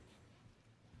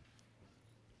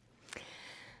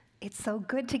It's so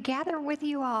good to gather with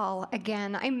you all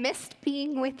again. I missed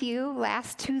being with you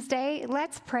last Tuesday.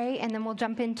 Let's pray, and then we'll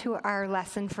jump into our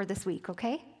lesson for this week,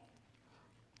 okay?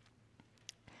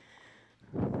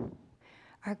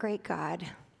 Our great God,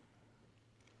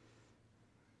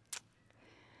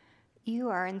 you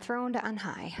are enthroned on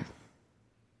high,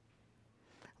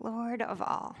 Lord of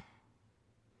all.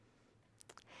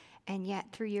 And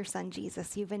yet, through your Son,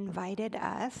 Jesus, you've invited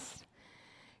us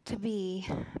to be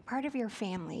part of your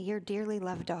family, your dearly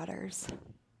loved daughters.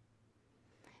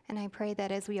 And I pray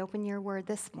that as we open your word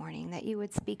this morning, that you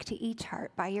would speak to each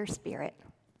heart by your Spirit.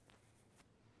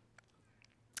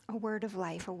 A word of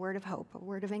life, a word of hope, a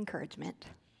word of encouragement,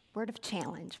 a word of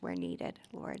challenge where needed,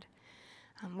 Lord.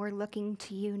 We're looking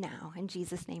to you now. In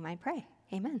Jesus' name I pray.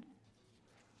 Amen.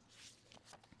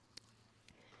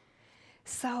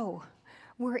 So,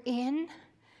 we're in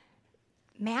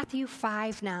Matthew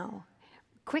 5 now.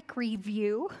 Quick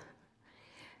review.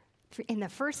 In the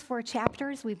first 4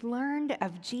 chapters, we've learned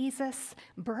of Jesus'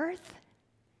 birth,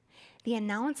 the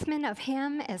announcement of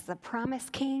him as the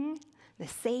promised king, the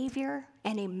Savior,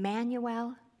 and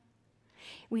Emmanuel.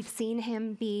 We've seen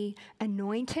him be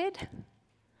anointed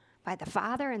by the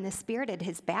Father and the Spirit at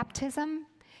his baptism,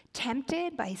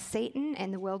 tempted by Satan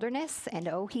in the wilderness, and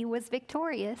oh, he was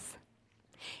victorious.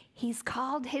 He's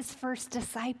called his first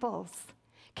disciples.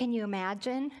 Can you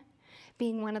imagine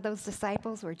being one of those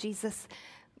disciples where Jesus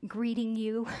greeting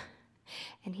you,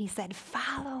 and he said,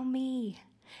 "Follow me,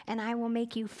 and I will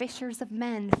make you fishers of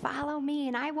men. Follow me,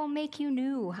 and I will make you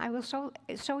new. I will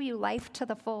show you life to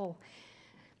the full."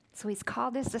 So he's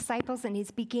called his disciples, and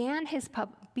he's begun his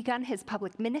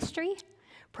public ministry,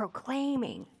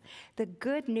 proclaiming the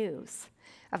good news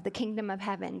of the kingdom of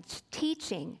heaven,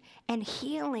 teaching and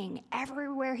healing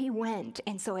everywhere he went.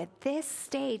 And so at this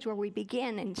stage where we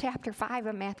begin in chapter 5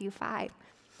 of Matthew 5,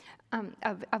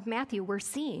 of Matthew, we're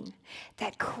seeing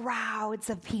that crowds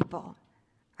of people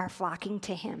are flocking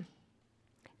to him.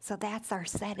 So that's our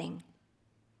setting.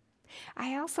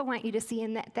 I also want you to see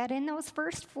that in those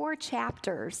first 4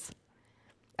 chapters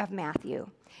of Matthew,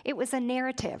 it was a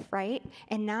narrative, right?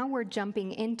 And now we're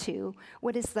jumping into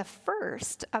what is the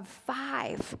first of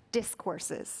 5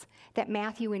 discourses that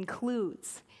Matthew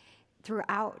includes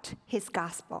throughout his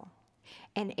gospel.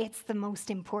 And it's the most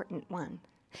important one,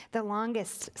 the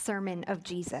longest sermon of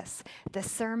Jesus, the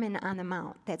Sermon on the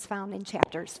Mount that's found in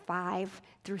chapters 5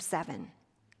 through 7.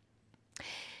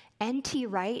 N.T.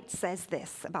 Wright says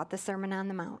this about the Sermon on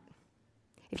the Mount.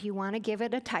 If you want to give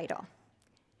it a title,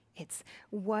 it's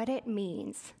what it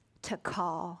means to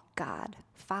call God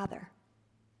Father.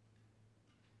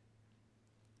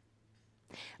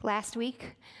 Last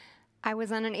week, I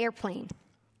was on an airplane,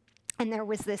 and there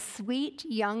was this sweet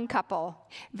young couple,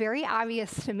 very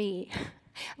obvious to me,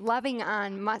 loving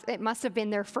on, it must have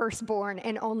been their firstborn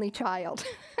and only child.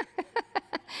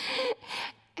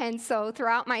 And so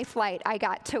throughout my flight, I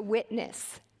got to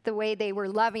witness the way they were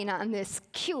loving on this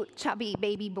cute, chubby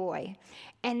baby boy.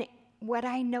 And what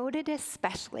I noted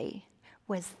especially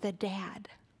was the dad.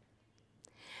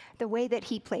 The way that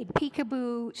he played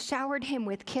peekaboo, showered him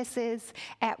with kisses,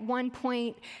 at one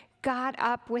point got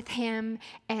up with him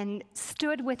and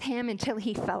stood with him until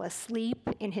he fell asleep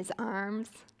in his arms.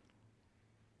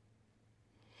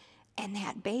 And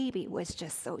that baby was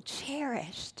just so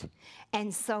cherished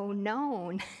and so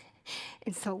known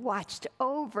and so watched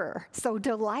over, so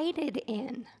delighted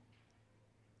in.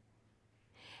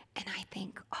 And I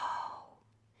think, oh,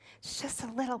 it's just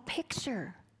a little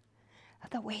picture of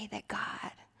the way that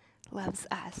God loves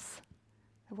us,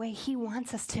 the way he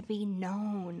wants us to be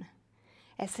known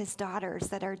as his daughters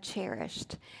that are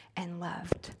cherished and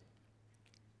loved.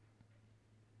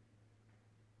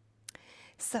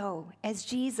 So, as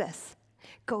Jesus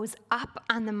goes up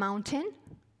on the mountain,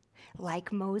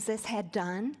 like Moses had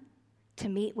done, to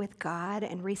meet with God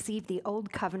and receive the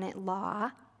old covenant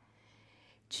law,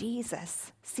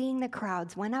 Jesus, seeing the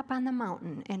crowds, went up on the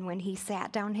mountain, and when he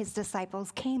sat down, his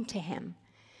disciples came to him,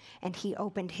 and he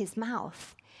opened his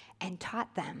mouth and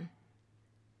taught them.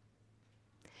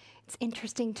 It's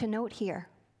interesting to note here,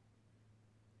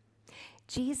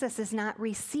 Jesus is not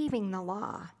receiving the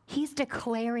law. He's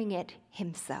declaring it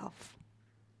himself.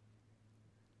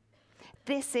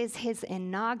 This is his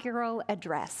inaugural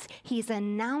address. He's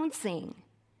announcing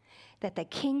that the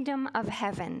kingdom of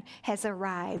heaven has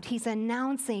arrived. He's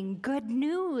announcing good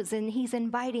news, and he's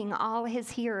inviting all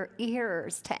his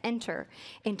hearers to enter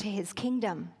into his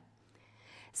kingdom.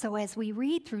 So as we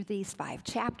read through these 5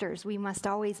 chapters, we must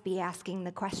always be asking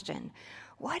the question,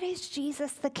 what is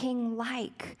Jesus the King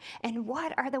like? And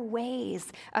what are the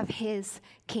ways of his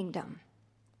kingdom?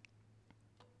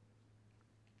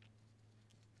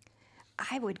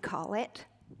 I would call it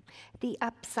the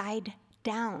upside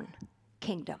down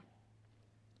kingdom.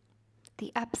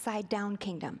 The upside down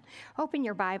kingdom. Open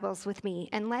your Bibles with me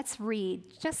and let's read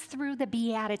just through the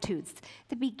Beatitudes,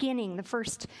 the beginning, the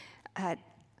first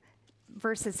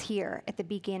verses here at the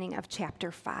beginning of chapter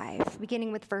 5,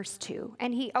 beginning with verse 2.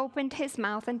 And he opened his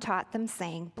mouth and taught them,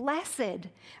 saying, Blessed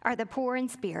are the poor in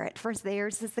spirit, for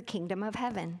theirs is the kingdom of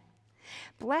heaven.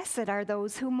 Blessed are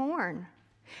those who mourn,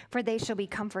 for they shall be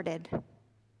comforted.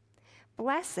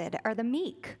 Blessed are the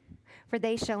meek, for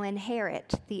they shall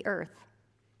inherit the earth.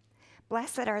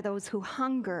 Blessed are those who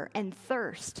hunger and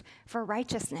thirst for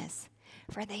righteousness,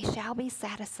 for they shall be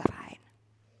satisfied.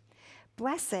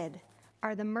 Blessed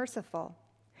are the merciful,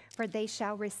 for they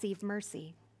shall receive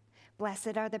mercy.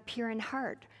 Blessed are the pure in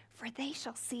heart, for they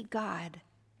shall see God.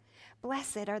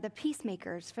 Blessed are the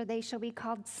peacemakers, for they shall be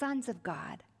called sons of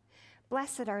God.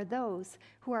 Blessed are those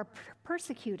who are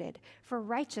persecuted for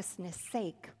righteousness'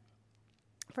 sake,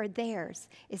 for theirs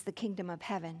is the kingdom of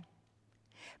heaven.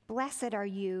 Blessed are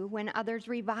you when others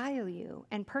revile you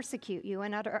and persecute you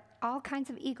and utter all kinds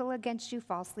of evil against you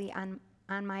falsely on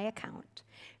my account.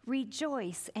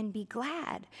 Rejoice and be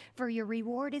glad, for your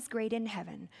reward is great in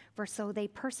heaven, for so they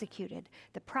persecuted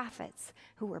the prophets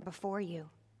who were before you.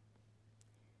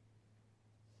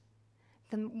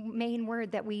 The main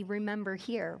word that we remember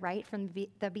here, right, from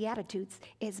the Beatitudes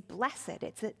is blessed.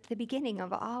 It's at the beginning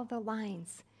of all the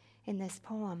lines in this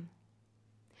poem.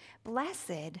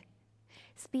 Blessed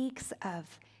speaks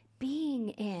of being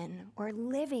in or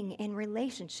living in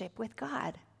relationship with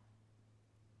God.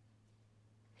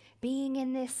 Being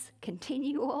in this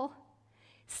continual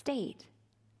state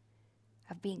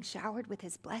of being showered with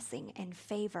his blessing and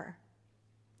favor.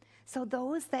 So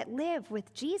those that live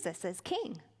with Jesus as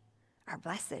king are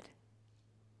blessed.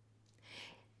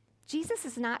 Jesus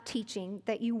is not teaching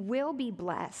that you will be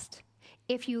blessed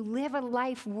if you live a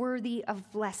life worthy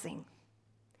of blessing.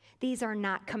 These are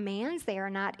not commands. They are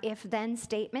not if-then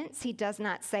statements. He does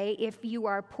not say, if you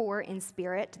are poor in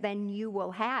spirit, then you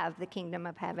will have the kingdom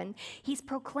of heaven. He's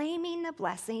proclaiming the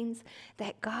blessings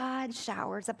that God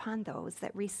showers upon those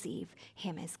that receive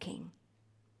him as king.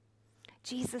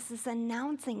 Jesus is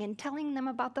announcing and telling them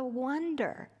about the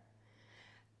wonder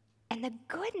and the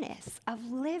goodness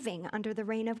of living under the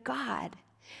reign of God,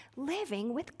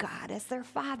 living with God as their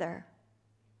Father.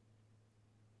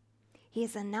 He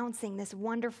is announcing this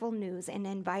wonderful news and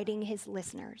inviting his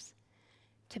listeners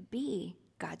to be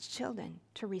God's children,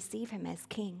 to receive him as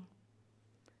king.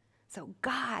 So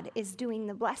God is doing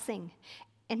the blessing,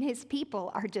 and his people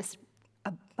are just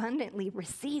abundantly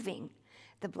receiving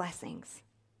the blessings.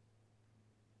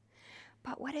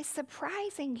 But what is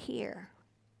surprising here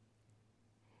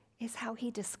is how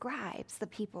he describes the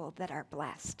people that are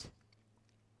blessed.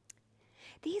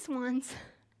 These ones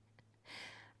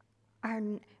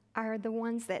are the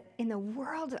ones that in the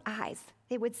world's eyes,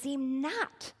 they would seem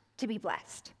not to be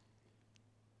blessed.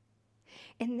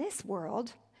 In this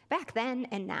world, back then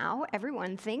and now,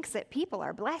 everyone thinks that people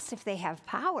are blessed if they have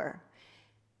power,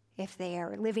 if they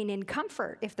are living in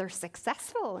comfort, if they're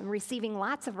successful and receiving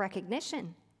lots of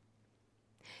recognition.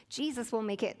 Jesus will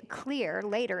make it clear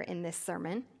later in this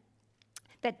sermon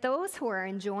that those who are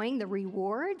enjoying the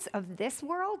rewards of this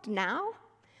world now,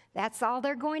 that's all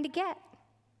they're going to get.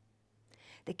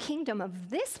 The kingdom of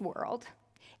this world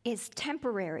is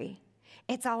temporary.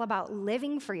 It's all about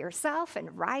living for yourself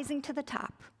and rising to the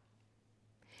top.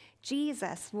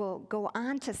 Jesus will go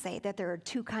on to say that there are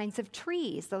two kinds of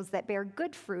trees, those that bear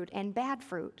good fruit and bad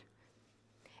fruit.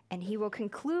 And he will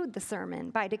conclude the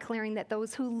sermon by declaring that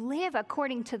those who live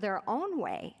according to their own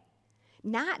way,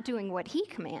 not doing what he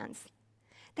commands,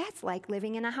 that's like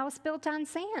living in a house built on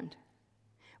sand.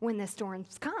 When the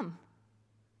storms come,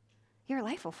 your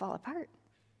life will fall apart.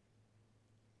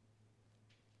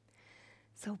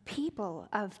 So people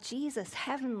of Jesus'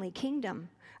 heavenly kingdom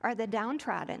are the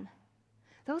downtrodden,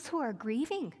 those who are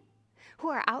grieving, who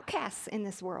are outcasts in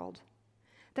this world.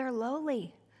 They're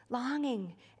lowly,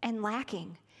 longing, and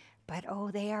lacking, but oh,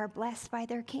 they are blessed by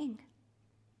their king.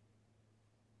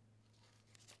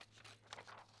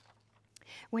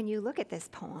 When you look at this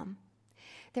poem,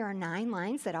 there are 9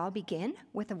 lines that all begin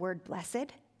with the word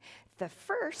blessed. The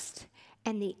first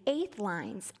and the 8th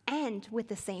lines end with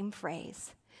the same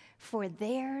phrase, for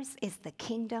theirs is the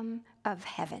kingdom of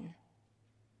heaven.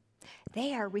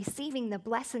 They are receiving the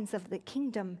blessings of the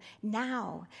kingdom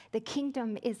now. The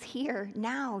kingdom is here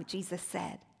now, Jesus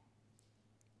said.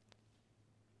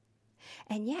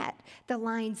 And yet, the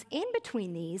lines in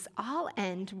between these all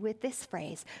end with this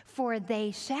phrase, for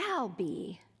they shall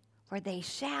be, for they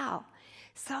shall.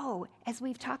 So, as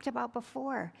we've talked about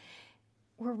before,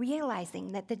 we're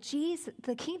realizing that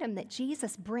the kingdom that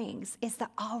Jesus brings is the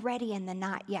already and the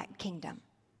not yet kingdom,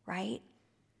 right?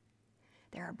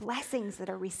 There are blessings that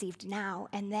are received now,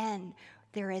 and then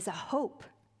there is a hope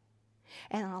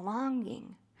and a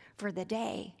longing for the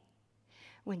day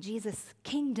when Jesus'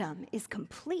 kingdom is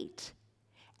complete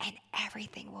and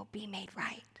everything will be made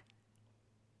right.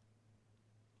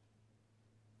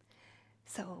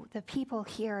 So the people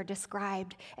here are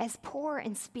described as poor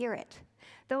in spirit,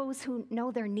 those who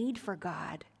know their need for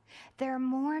God. They're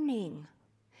mourning,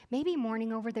 maybe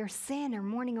mourning over their sin or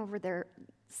mourning over their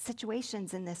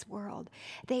situations in this world.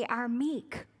 They are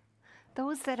meek,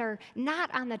 those that are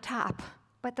not on the top,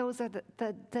 but those are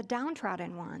the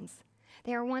downtrodden ones.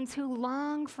 They are ones who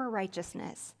long for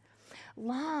righteousness,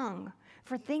 long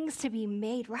for things to be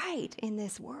made right in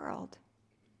this world.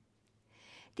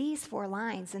 These 4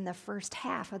 lines in the first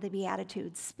half of the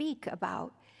Beatitudes speak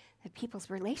about the people's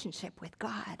relationship with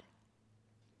God.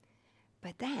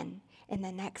 But then, in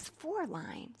the next 4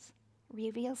 lines,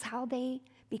 reveals how they,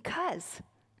 because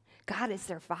God is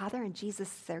their Father and Jesus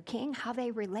is their King, how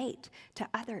they relate to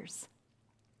others.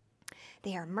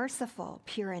 They are merciful,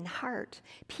 pure in heart,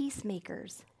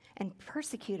 peacemakers, and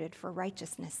persecuted for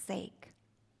righteousness' sake.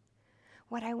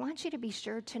 What I want you to be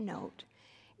sure to note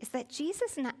is that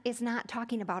Jesus is not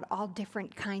talking about all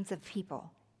different kinds of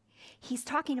people. He's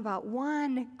talking about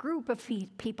one group of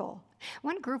people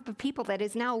that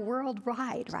is now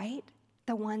worldwide, right?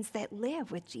 The ones that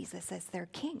live with Jesus as their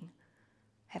king,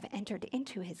 have entered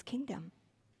into his kingdom.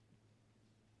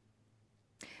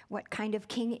 What kind of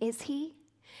king is he?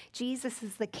 Jesus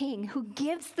is the king who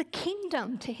gives the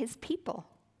kingdom to his people,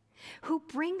 who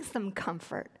brings them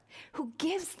comfort, who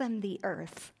gives them the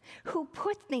earth, who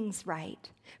puts things right,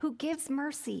 who gives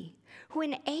mercy, who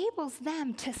enables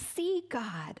them to see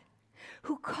God,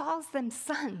 who calls them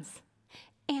sons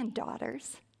and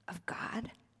daughters of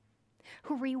God,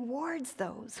 who rewards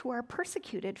those who are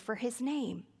persecuted for his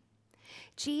name.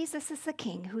 Jesus is the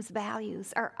king whose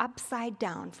values are upside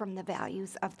down from the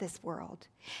values of this world.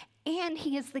 And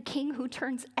he is the king who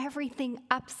turns everything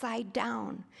upside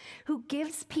down, who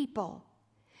gives people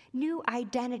new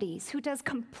identities, who does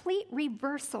complete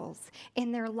reversals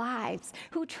in their lives,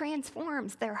 who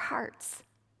transforms their hearts.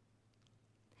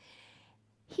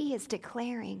 He is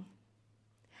declaring,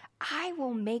 I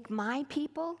will make my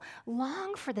people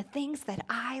long for the things that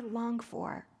I long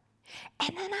for,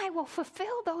 and then I will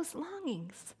fulfill those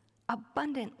longings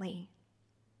abundantly.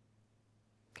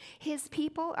 His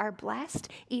people are blessed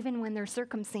even when their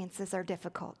circumstances are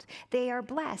difficult. They are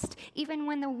blessed even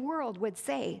when the world would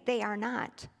say they are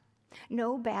not.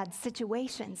 No bad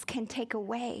situations can take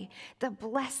away the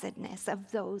blessedness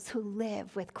of those who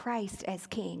live with Christ as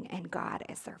King and God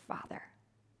as their Father.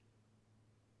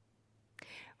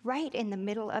 Right in the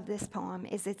middle of this poem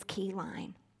is its key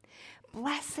line.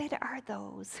 Blessed are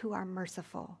those who are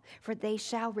merciful, for they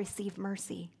shall receive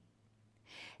mercy.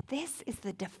 This is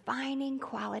the defining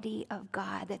quality of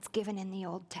God that's given in the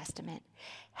Old Testament,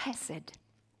 hesed.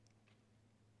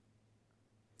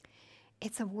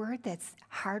 It's a word that's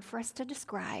hard for us to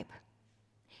describe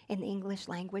in the English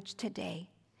language today.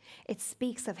 It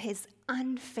speaks of his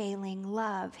unfailing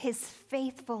love, his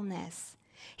faithfulness,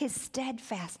 his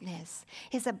steadfastness,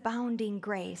 his abounding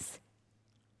grace.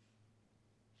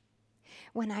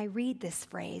 When I read this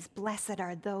phrase, blessed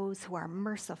are those who are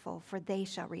merciful, for they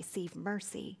shall receive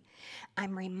mercy,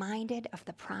 I'm reminded of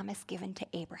the promise given to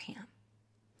Abraham.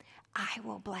 I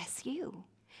will bless you,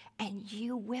 and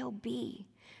you will be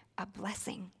a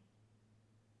blessing.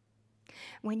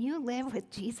 When you live with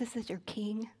Jesus as your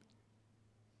king,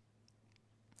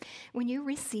 when you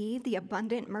receive the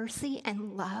abundant mercy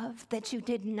and love that you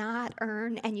did not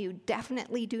earn and you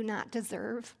definitely do not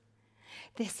deserve,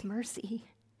 this mercy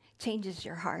changes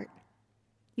your heart.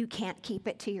 You can't keep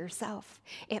it to yourself.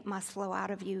 It must flow out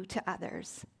of you to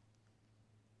others.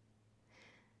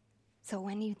 So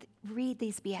when you read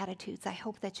these Beatitudes, I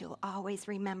hope that you'll always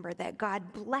remember that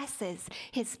God blesses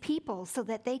his people so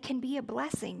that they can be a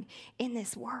blessing in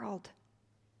this world.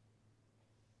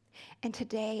 And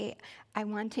today, I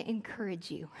want to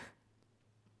encourage you,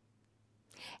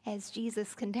 as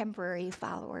Jesus' contemporary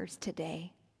followers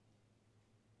today,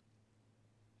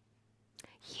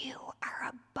 you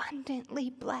are abundantly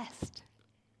blessed.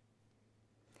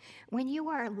 When you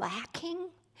are lacking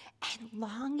and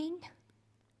longing,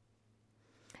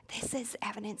 this is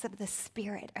evidence of the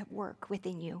Spirit at work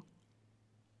within you.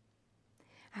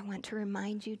 I want to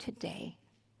remind you today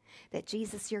that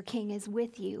Jesus, your King, is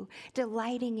with you,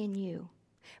 delighting in you,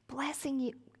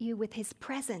 blessing you with his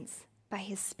presence by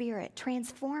his Spirit,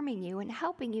 transforming you and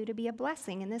helping you to be a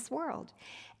blessing in this world,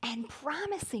 and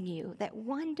promising you that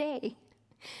one day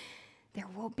There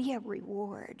will be a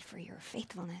reward for your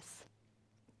faithfulness.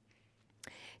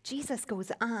 Jesus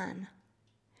goes on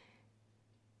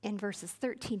in verses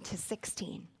 13 to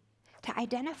 16 to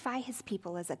identify his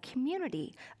people as a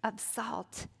community of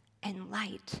salt and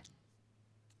light.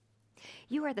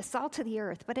 You are the salt of the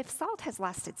earth, but if salt has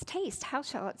lost its taste, how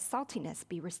shall its saltiness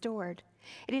be restored?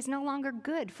 It is no longer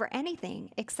good for anything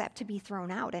except to be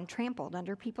thrown out and trampled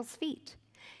under people's feet.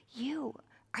 You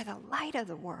are the light of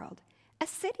the world. A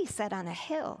city set on a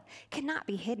hill cannot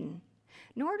be hidden,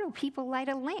 nor do people light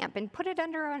a lamp and put it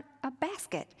under a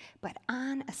basket, but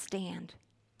on a stand.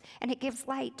 And it gives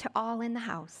light to all in the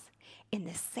house. In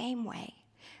the same way,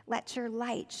 let your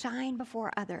light shine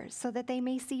before others so that they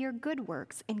may see your good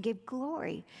works and give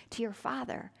glory to your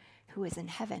Father who is in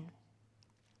heaven.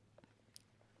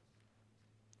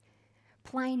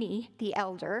 Pliny the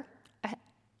Elder,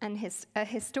 a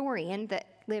historian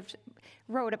that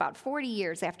wrote about 40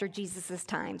 years after Jesus'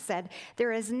 time, said,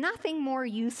 "There is nothing more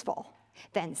useful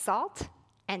than salt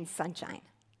and sunshine."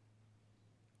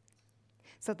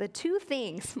 So the two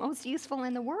things most useful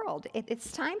in the world at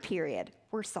its time period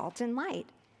were salt and light.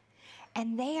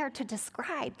 And they are to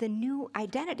describe the new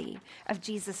identity of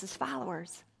Jesus'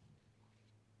 followers.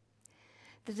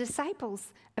 The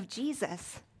disciples of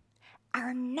Jesus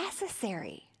are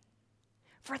necessary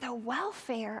for the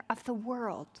welfare of the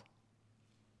world.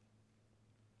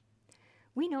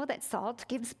 We know that salt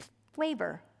gives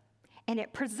flavor and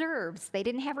it preserves. They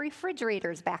didn't have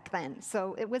refrigerators back then,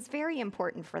 so it was very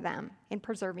important for them in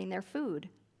preserving their food.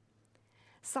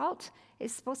 Salt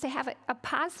is supposed to have a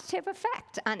positive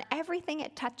effect on everything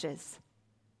it touches.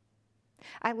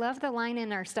 I love the line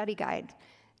in our study guide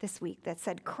this week that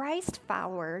said, Christ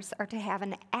followers are to have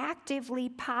an actively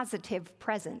positive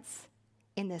presence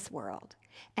in this world.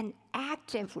 An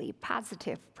actively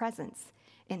positive presence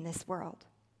in this world.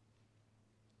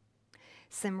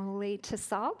 Similarly to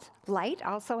salt, light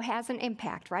also has an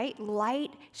impact, right?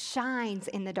 Light shines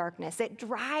in the darkness. It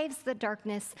drives the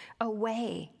darkness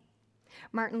away.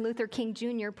 Martin Luther King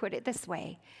Jr. put it this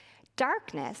way: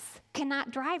 darkness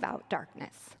cannot drive out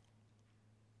darkness.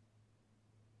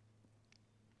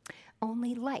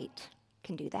 Only light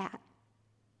can do that.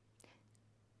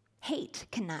 Hate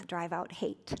cannot drive out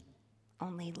hate.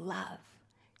 Only love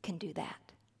can do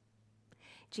that.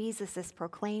 Jesus is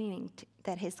proclaiming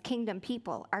that his kingdom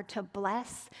people are to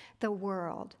bless the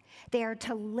world. They are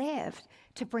to live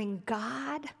to bring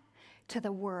God to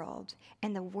the world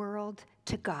and the world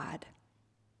to God.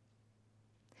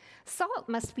 Salt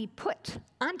must be put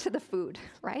onto the food,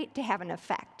 right, to have an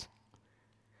effect.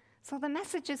 So the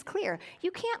message is clear.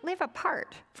 You can't live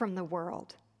apart from the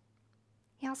world.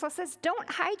 He also says, don't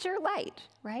hide your light,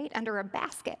 right, under a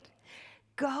basket.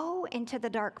 Go into the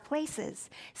dark places.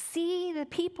 See the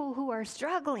people who are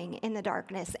struggling in the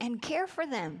darkness and care for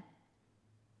them.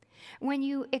 When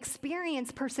you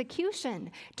experience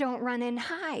persecution, don't run and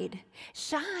hide.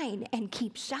 Shine and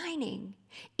keep shining,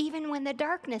 even when the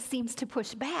darkness seems to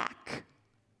push back.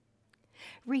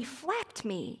 Reflect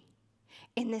me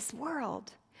in this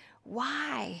world.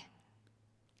 Why?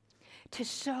 To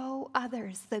show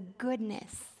others the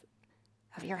goodness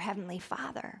of your Heavenly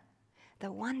Father,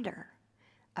 the wonder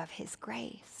of his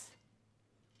grace.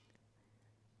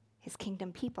 His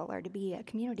kingdom people are to be a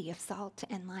community of salt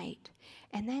and light.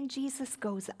 And then Jesus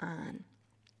goes on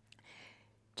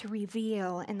to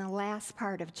reveal in the last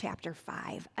part of chapter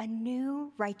 5 a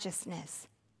new righteousness.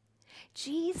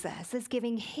 Jesus is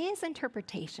giving his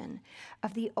interpretation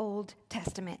of the Old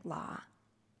Testament law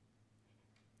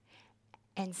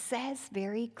and says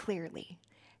very clearly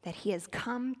that he has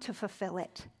come to fulfill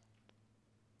it.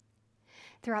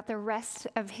 Throughout the rest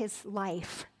of his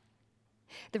life,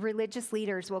 the religious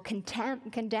leaders will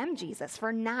condemn Jesus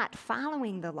for not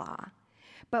following the law,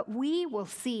 but we will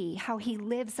see how he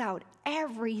lives out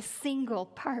every single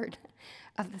part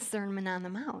of the Sermon on the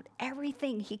Mount,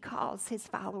 everything he calls his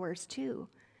followers to.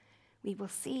 We will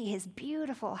see his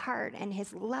beautiful heart and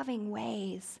his loving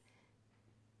ways.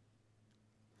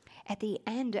 At the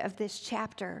end of this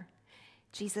chapter,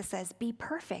 Jesus says, be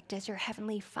perfect as your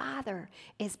heavenly Father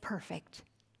is perfect.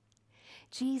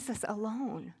 Jesus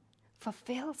alone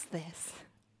fulfills this.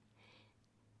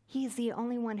 He is the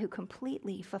only one who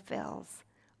completely fulfills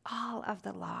all of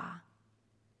the law.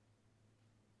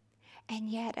 And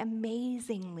yet,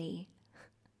 amazingly,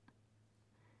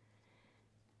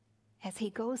 as he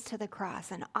goes to the cross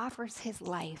and offers his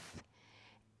life,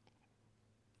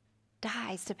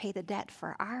 dies to pay the debt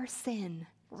for our sin,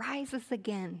 rises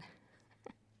again,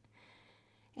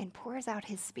 and pours out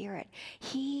his Spirit,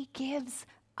 he gives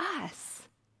us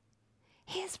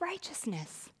his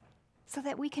righteousness so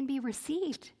that we can be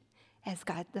received as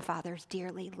God the Father's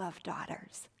dearly loved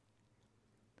daughters.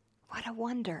 What a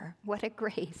wonder, what a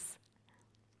grace.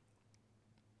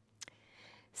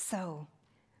 So,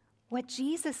 what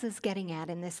Jesus is getting at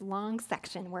in this long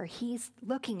section where he's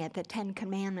looking at the 10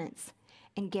 Commandments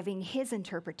and giving his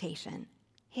interpretation,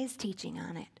 his teaching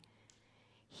on it,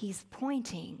 he's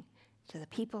pointing to the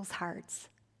people's hearts.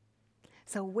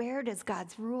 So where does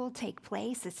God's rule take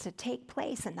place? It's to take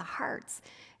place in the hearts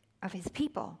of his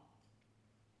people.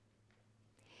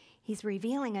 He's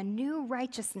revealing a new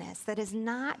righteousness that is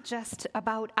not just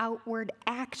about outward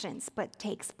actions, but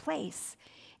takes place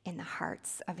in the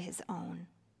hearts of his own.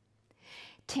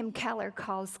 Tim Keller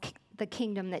calls the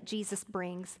kingdom that Jesus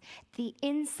brings the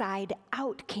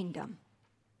inside-out kingdom,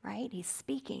 right? He's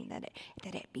speaking that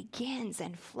it begins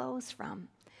and flows from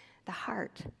the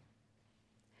heart.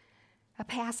 A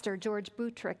pastor, George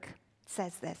Buttrick,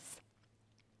 says this: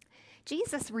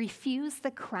 Jesus refused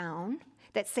the crown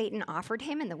that Satan offered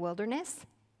him in the wilderness,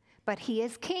 but he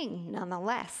is king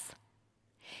nonetheless.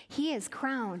 He is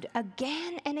crowned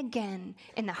again and again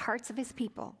in the hearts of his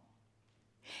people,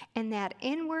 and that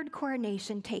inward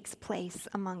coronation takes place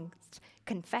amongst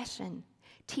confession,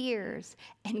 tears,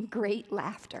 and great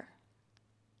laughter.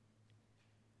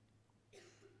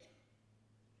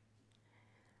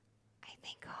 I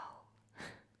think,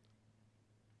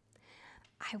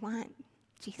 I want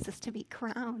Jesus to be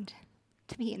crowned,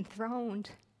 to be enthroned,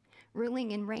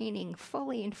 ruling and reigning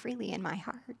fully and freely in my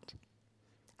heart.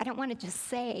 I don't want to just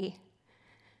say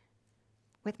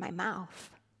with my mouth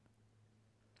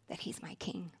that he's my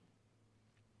king.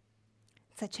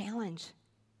 It's a challenge.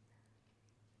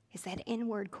 Is that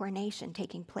inward coronation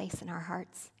taking place in our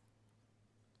hearts?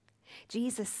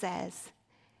 Jesus says,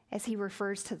 as he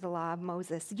refers to the law of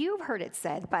Moses, you've heard it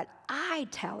said, but I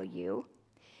tell you.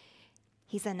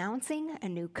 He's announcing a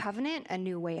new covenant, a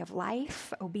new way of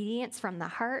life, obedience from the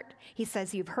heart. He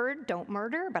says, you've heard, don't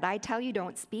murder, but I tell you,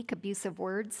 don't speak abusive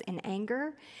words in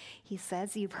anger. He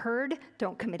says, you've heard,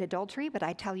 don't commit adultery, but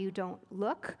I tell you, don't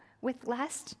look with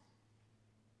lust.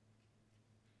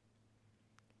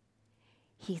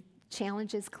 He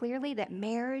challenges clearly that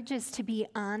marriage is to be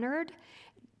honored.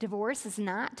 Divorce is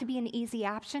not to be an easy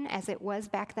option as it was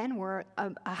back then, where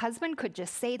a husband could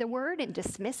just say the word and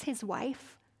dismiss his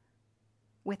wife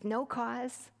with no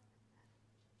cause.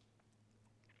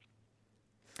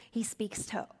 He speaks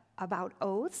about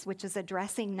oaths, which is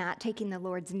addressing not taking the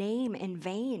Lord's name in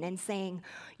vain and saying,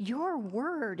 your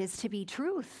word is to be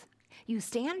truth. You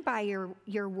stand by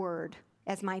your word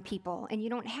as my people, and you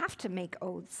don't have to make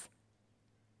oaths.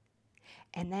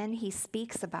 And then he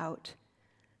speaks about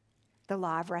the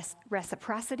law of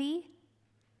reciprocity.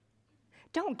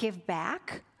 Don't give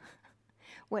back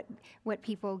what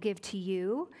people give to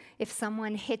you. If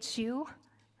someone hits you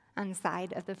on the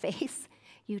side of the face,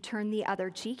 you turn the other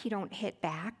cheek, you don't hit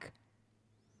back.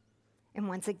 And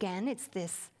once again, it's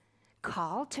this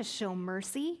call to show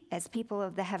mercy. As people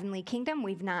of the heavenly kingdom,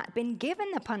 we've not been given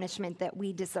the punishment that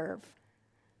we deserve.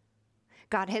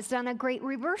 God has done a great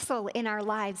reversal in our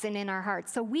lives and in our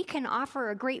hearts, so we can offer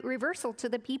a great reversal to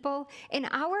the people in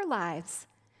our lives.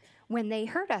 When they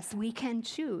hurt us, we can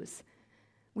choose.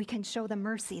 We can show the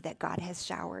mercy that God has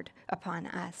showered upon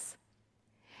us.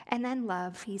 And then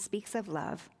love, he speaks of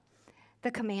love,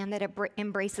 the command that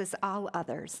embraces all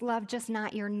others. Love just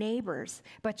not your neighbors,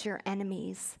 but your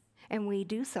enemies. And we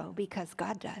do so because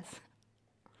God does.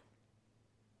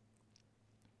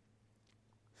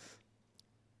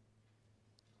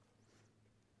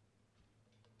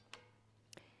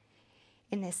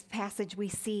 In this passage, we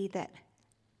see that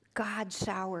God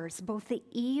showers both the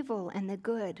evil and the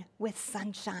good with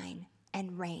sunshine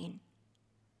and rain.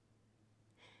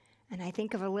 And I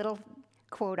think of a little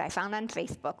quote I found on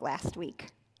Facebook last week,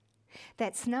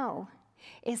 that snow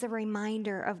is a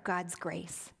reminder of God's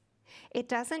grace. It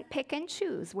doesn't pick and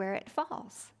choose where it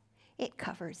falls. It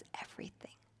covers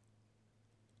everything.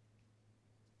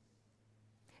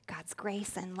 God's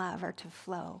grace and love are to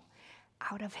flow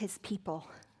out of his people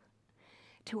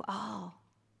to all.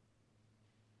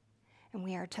 And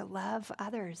we are to love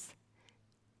others,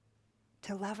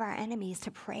 to love our enemies,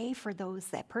 to pray for those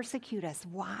that persecute us.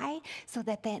 Why? So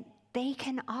that they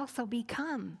can also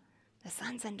become the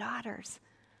sons and daughters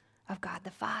of God the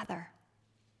Father.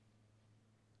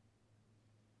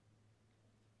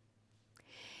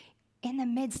 In the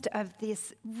midst of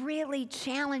this really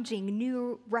challenging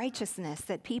new righteousness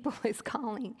that people is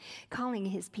calling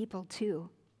his people to,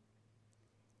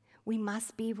 we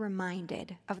must be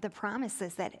reminded of the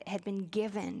promises that had been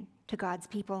given to God's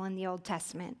people in the Old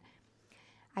Testament.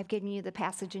 I've given you the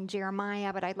passage in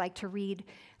Jeremiah, but I'd like to read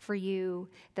for you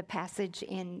the passage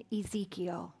in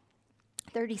Ezekiel.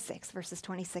 36, verses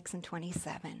 26 and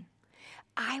 27.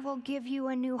 I will give you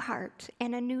a new heart,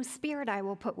 and a new spirit I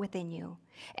will put within you.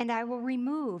 And I will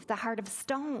remove the heart of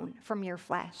stone from your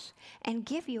flesh, and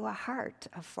give you a heart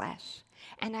of flesh.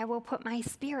 And I will put my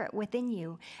spirit within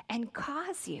you, and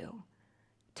cause you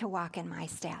to walk in my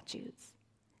statutes,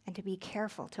 and to be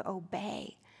careful to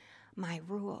obey my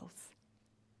rules.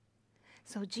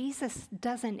 So Jesus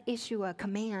doesn't issue a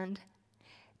command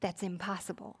that's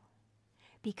impossible,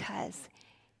 because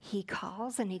he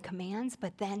calls and he commands,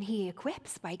 but then he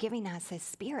equips by giving us his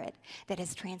spirit that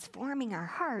is transforming our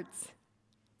hearts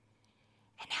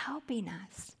and helping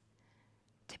us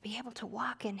to be able to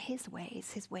walk in his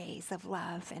ways of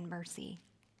love and mercy.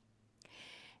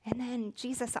 And then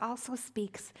Jesus also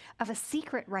speaks of a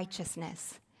secret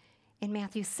righteousness in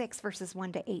Matthew 6, verses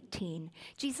 1 to 18.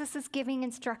 Jesus is giving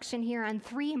instruction here on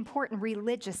 3 important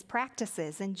religious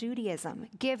practices in Judaism: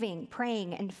 giving,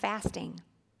 praying, and fasting.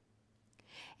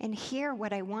 And here,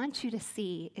 what I want you to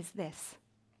see is this.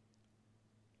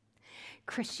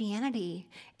 Christianity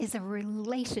is a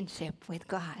relationship with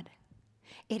God.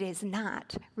 It is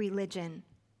not religion.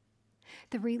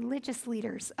 The religious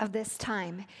leaders of this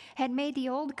time had made the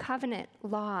Old Covenant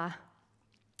law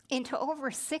into over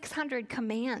 600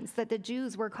 commands that the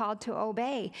Jews were called to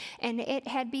obey. And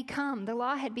the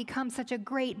law had become such a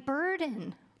great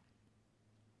burden.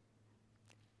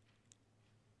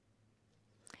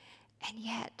 And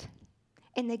yet,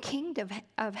 in the kingdom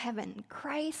of heaven,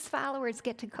 Christ's followers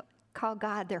get to call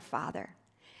God their Father.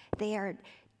 They are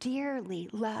dearly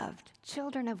loved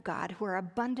children of God who are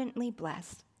abundantly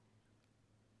blessed.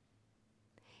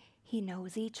 He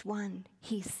knows each one.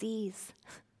 He sees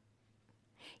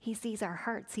our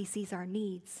hearts. He sees our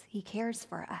needs. He cares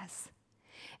for us.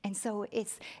 And so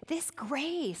it's this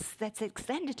grace that's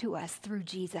extended to us through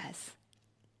Jesus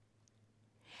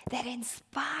that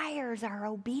inspires our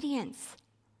obedience,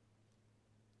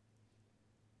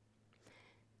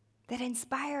 that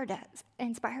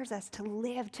inspires us to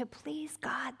live to please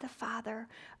God the Father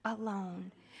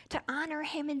alone, to honor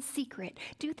him in secret,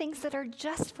 do things that are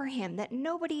just for him, that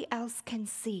nobody else can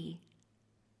see.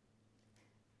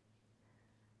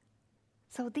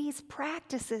 So these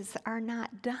practices are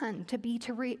not done to be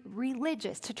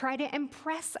religious, to try to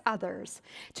impress others,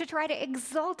 to try to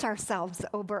exalt ourselves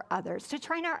over others, to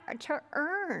try to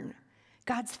earn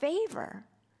God's favor.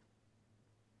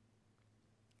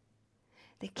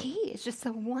 The key is just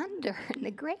the wonder and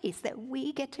the grace that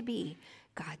we get to be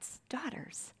God's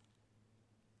daughters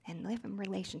and live in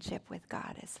relationship with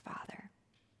God as Father.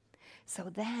 So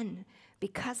then,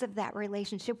 because of that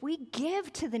relationship, we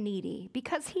give to the needy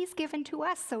because he's given to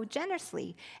us so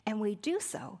generously, and we do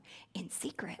so in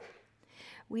secret.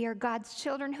 We are God's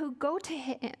children who go to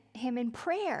him in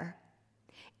prayer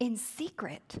in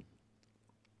secret.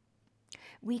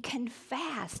 We can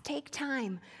fast, take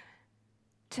time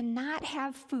to not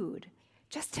have food,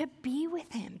 just to be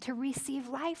with him, to receive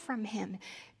life from him,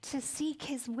 to seek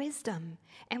his wisdom.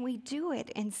 And we do it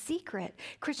in secret.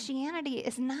 Christianity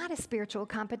is not a spiritual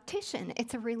competition.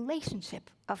 It's a relationship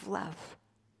of love.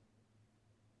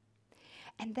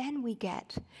 And then we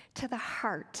get to the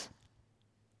heart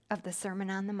of the Sermon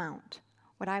on the Mount,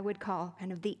 what I would call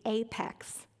kind of the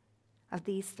apex of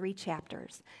these 3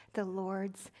 chapters, the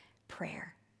Lord's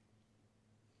Prayer.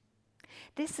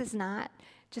 This is not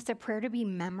just a prayer to be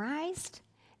memorized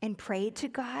and prayed to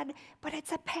God, but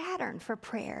it's a pattern for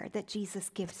prayer that Jesus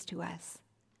gives to us.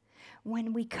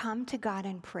 When we come to God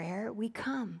in prayer, we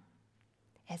come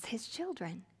as his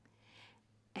children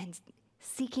and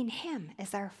seeking him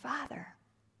as our Father.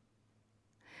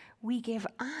 We give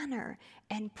honor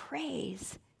and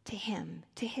praise to him,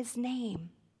 to his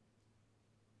name.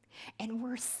 And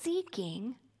we're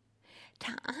seeking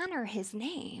to honor his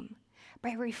name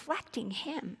by reflecting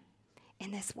him in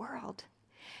this world.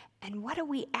 And what do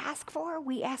we ask for?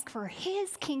 We ask for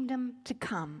his kingdom to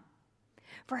come,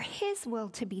 for his will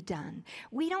to be done.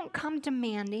 We don't come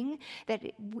demanding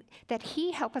that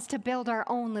he help us to build our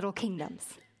own little kingdoms.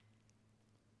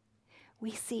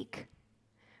 We seek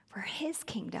for his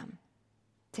kingdom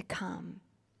to come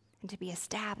and to be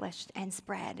established and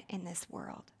spread in this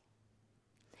world.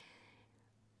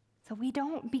 So we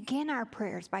don't begin our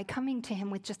prayers by coming to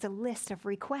him with just a list of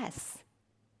requests.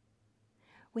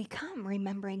 We come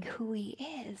remembering who he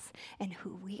is and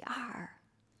who we are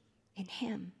in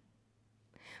him.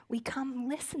 We come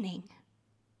listening.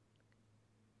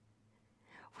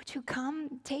 Would you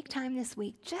take time this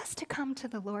week just to come to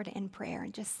the Lord in prayer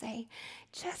and just say,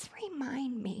 just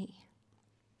remind me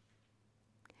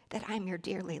that I'm your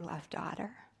dearly loved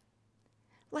daughter.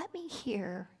 Let me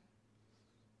hear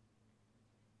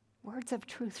words of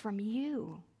truth from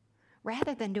you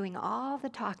rather than doing all the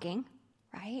talking,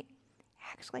 right?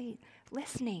 Actually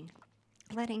listening,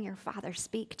 letting your Father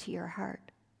speak to your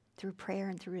heart through prayer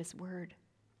and through his word.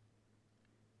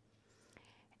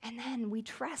 And then we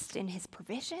trust in his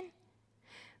provision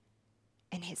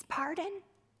and his pardon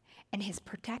and his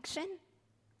protection.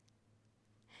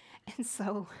 And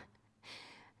so,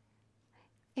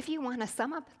 if you want to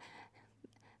sum up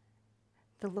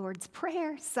the Lord's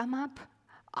Prayer, sum up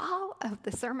all of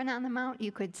the Sermon on the Mount,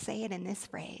 you could say it in this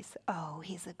phrase: oh,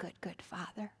 he's a good, good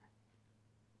Father.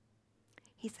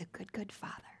 He's a good, good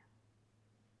Father.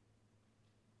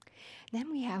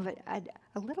 Then we have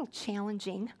a little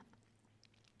challenging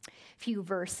few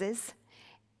verses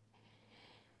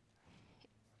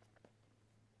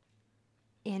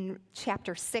in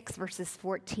chapter 6, verses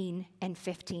 14 and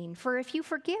 15. For if you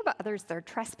forgive others their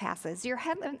trespasses, your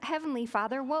heavenly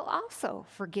Father will also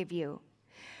forgive you.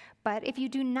 But if you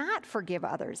do not forgive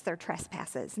others their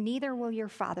trespasses, neither will your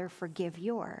Father forgive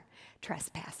your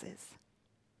trespasses.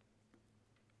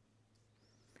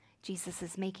 Jesus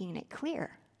is making it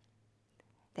clear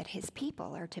that his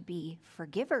people are to be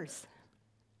forgivers.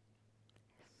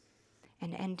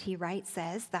 And N.T. Wright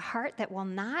says, the heart that will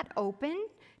not open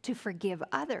to forgive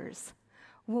others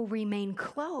will remain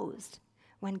closed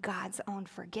when God's own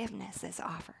forgiveness is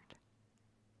offered.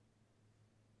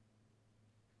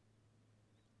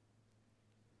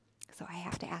 So I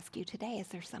have to ask you today, is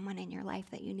there someone in your life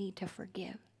that you need to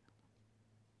forgive?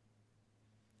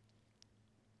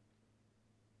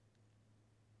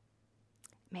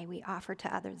 May we offer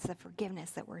to others the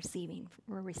forgiveness that we're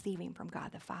receiving from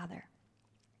God the Father.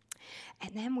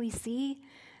 And then we see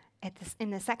in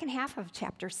the second half of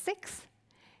chapter 6,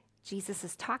 Jesus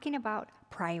is talking about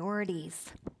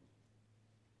priorities.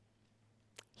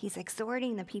 He's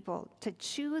exhorting the people to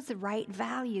choose the right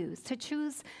values, to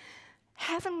choose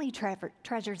heavenly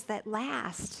treasures that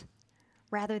last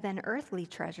rather than earthly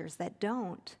treasures that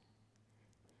don't.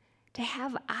 To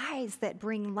have eyes that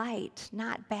bring light,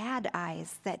 not bad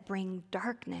eyes that bring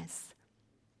darkness.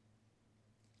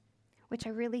 Which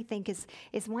I really think is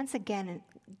once again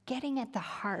getting at the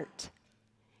heart.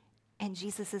 And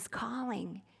Jesus is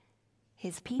calling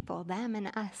his people, them and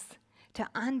us, to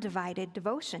undivided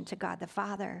devotion to God the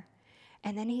Father.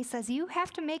 And then he says, you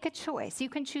have to make a choice. You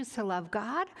can choose to love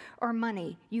God or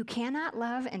money. You cannot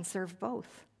love and serve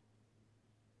both.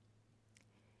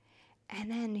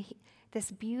 And then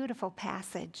this beautiful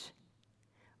passage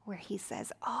where he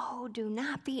says, oh, do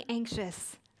not be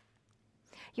anxious.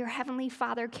 Your heavenly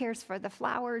Father cares for the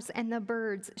flowers and the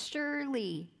birds.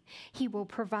 Surely he will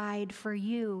provide for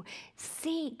you.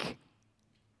 Seek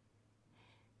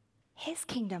his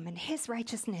kingdom and his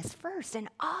righteousness first, and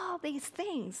all these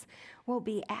things will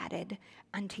be added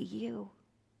unto you.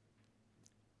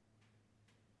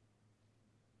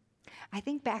 I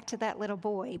think back to that little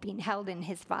boy being held in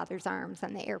his father's arms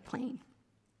on the airplane.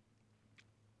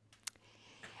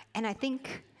 And I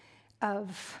think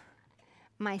of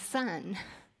my son,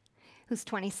 who's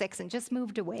 26 and just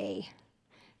moved away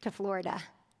to Florida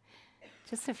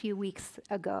just a few weeks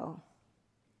ago.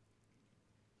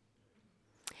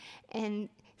 And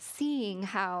seeing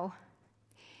how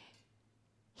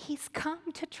he's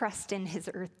come to trust in his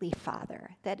earthly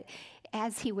father, that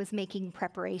as he was making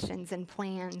preparations and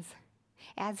plans,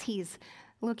 as he's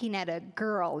looking at a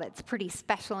girl that's pretty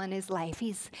special in his life,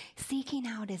 he's seeking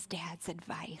out his dad's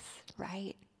advice,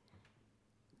 right?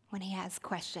 When he has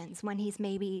questions, when he's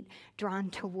maybe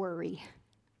drawn to worry.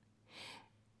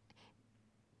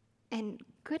 And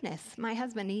goodness, my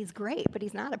husband, he's great, but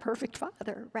he's not a perfect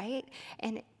father, right?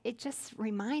 And it just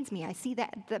reminds me, I see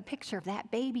the picture of that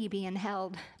baby being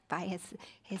held by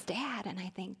his dad, and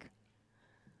I think,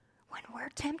 when we're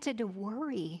tempted to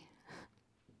worry,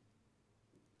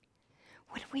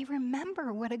 would we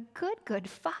remember what a good, good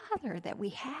Father that we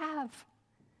have?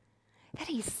 That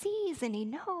he sees and he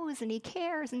knows and he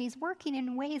cares and he's working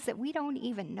in ways that we don't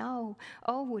even know.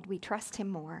 Oh, would we trust him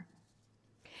more?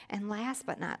 And last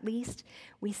but not least,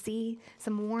 we see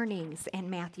some warnings in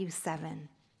Matthew 7.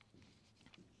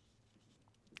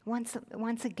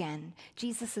 Once again,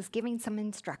 Jesus is giving some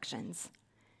instructions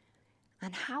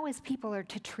on how his people are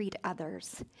to treat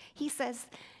others. He says,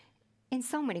 in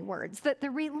so many words, that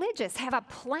the religious have a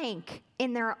plank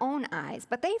in their own eyes,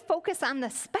 but they focus on the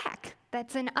speck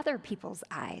that's in other people's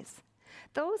eyes.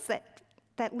 Those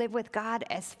that live with God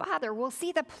as Father will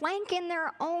see the plank in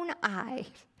their own eye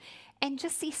and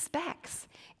just see specks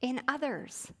in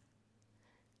others.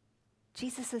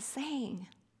 Jesus is saying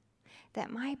that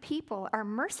my people are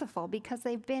merciful because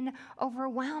they've been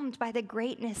overwhelmed by the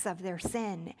greatness of their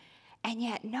sin, and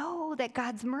yet know that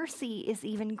God's mercy is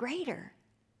even greater.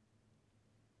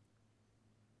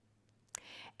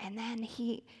 And then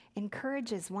he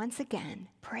encourages once again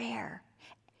prayer.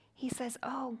 He says,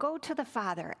 oh, go to the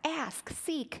Father, ask,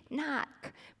 seek,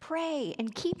 knock, pray,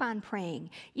 and keep on praying.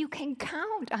 You can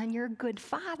count on your good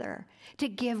Father to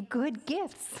give good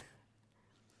gifts,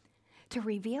 to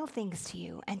reveal things to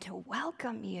you, and to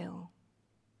welcome you.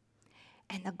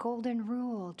 And the golden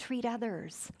rule, treat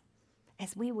others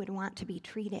as we would want to be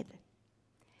treated.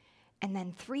 And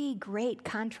then 3 great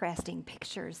contrasting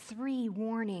pictures, 3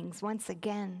 warnings once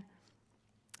again.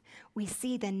 We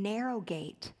see the narrow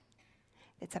gate.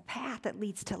 It's a path that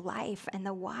leads to life, and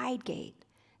the wide gate.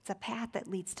 It's a path that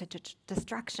leads to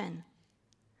destruction.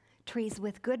 Trees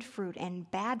with good fruit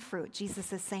and bad fruit.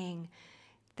 Jesus is saying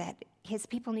that his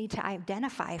people need to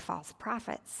identify false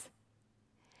prophets.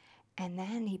 And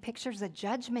then he pictures a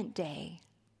judgment day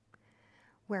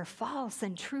where false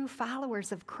and true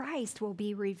followers of Christ will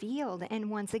be revealed. And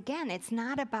once again, it's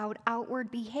not about outward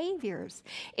behaviors.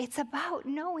 It's about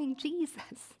knowing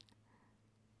Jesus,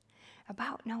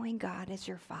 about knowing God as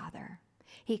your Father.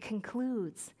 He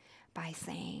concludes by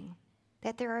saying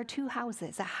that there are 2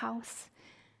 houses, a house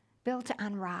built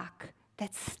on rock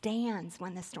that stands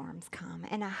when the storms come,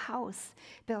 and a house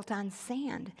built on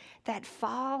sand that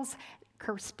falls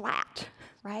kersplat,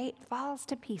 right? Falls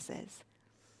to pieces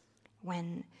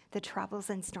when the troubles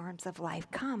and storms of life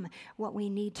come. What we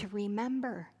need to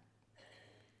remember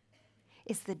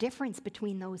is the difference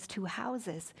between those 2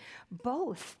 houses.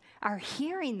 Both are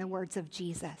hearing the words of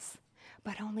Jesus,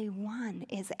 but only one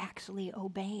is actually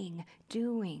obeying,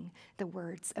 doing the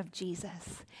words of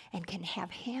Jesus, and can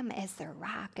have him as their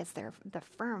rock, as the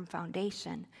firm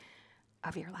foundation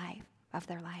of your life, of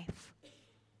their life.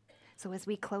 So as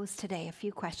we close today, a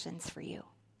few questions for you.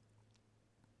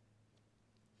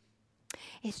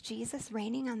 Is Jesus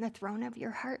reigning on the throne of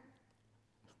your heart?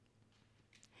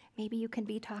 Maybe you can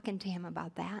be talking to him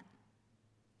about that.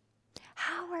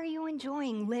 How are you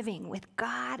enjoying living with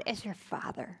God as your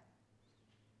Father?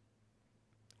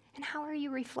 And how are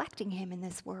you reflecting him in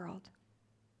this world?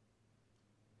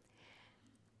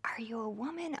 Are you a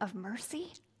woman of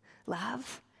mercy,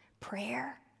 love,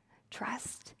 prayer,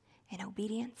 trust, and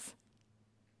obedience?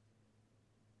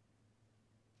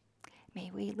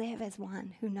 May we live as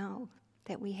one who know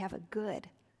that we have a good,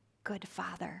 good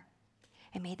Father.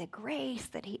 And may the grace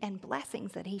and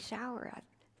blessings that he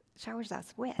showers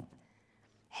us with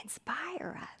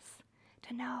inspire us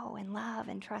to know and love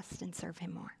and trust and serve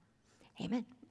him more. Amen.